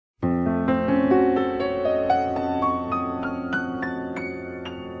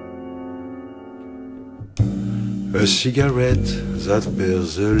A cigarette that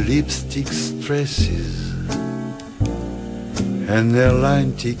bears the lipstick's traces, an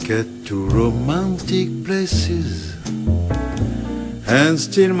airline ticket to romantic places, and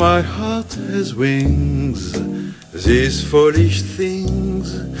still my heart has wings. These foolish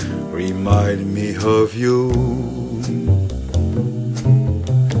things remind me of you.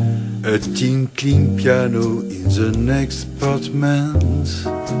 A tinkling piano in the next apartment,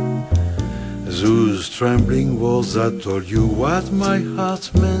 those trembling words that told you what my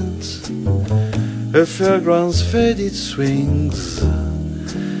heart meant. A fairground's faded swings.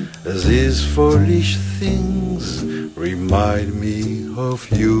 These foolish things remind me of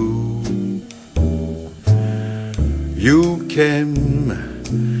you. You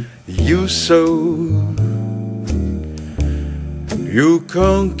came, you saw, you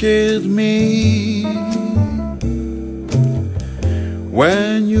conquered me.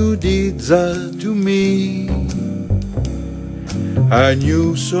 When you did that to me, I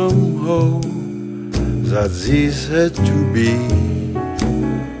knew somehow that this had to be.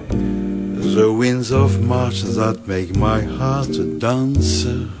 The winds of March that make my heart a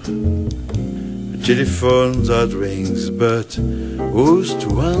dancer, a telephone that rings but who's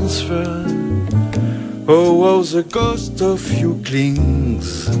to answer? Oh, how the ghost of you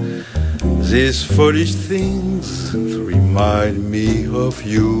clings. These foolish things remind me of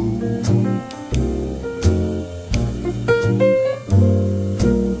you.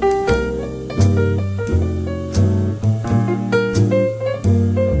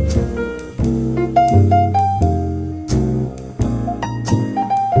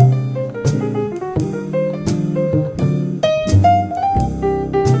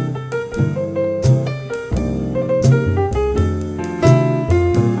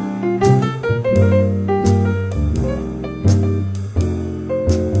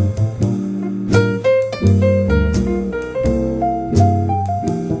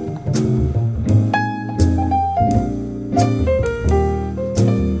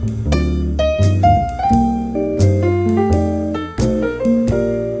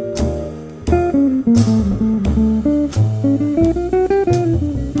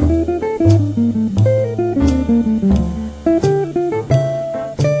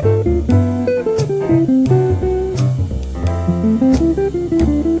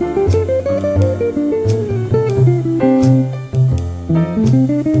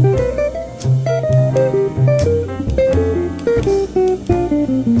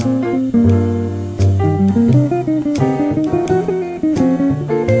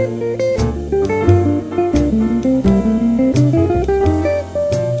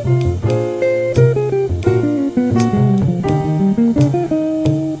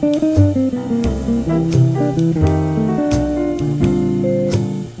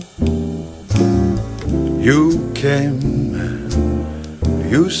 You came,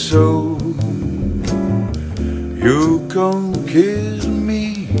 you saw, you conquered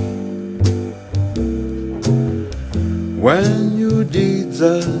me. When you did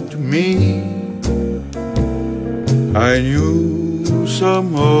that to me, I knew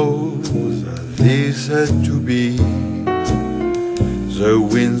somehow that this had to be. The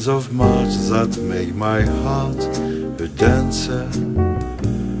winds of March that make my heart a dancer,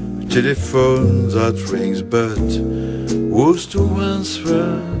 telephone that rings but who's to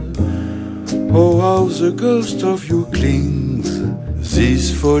answer? Oh, how the ghost of you clings.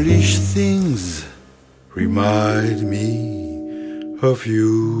 These foolish things remind me of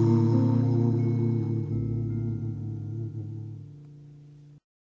you.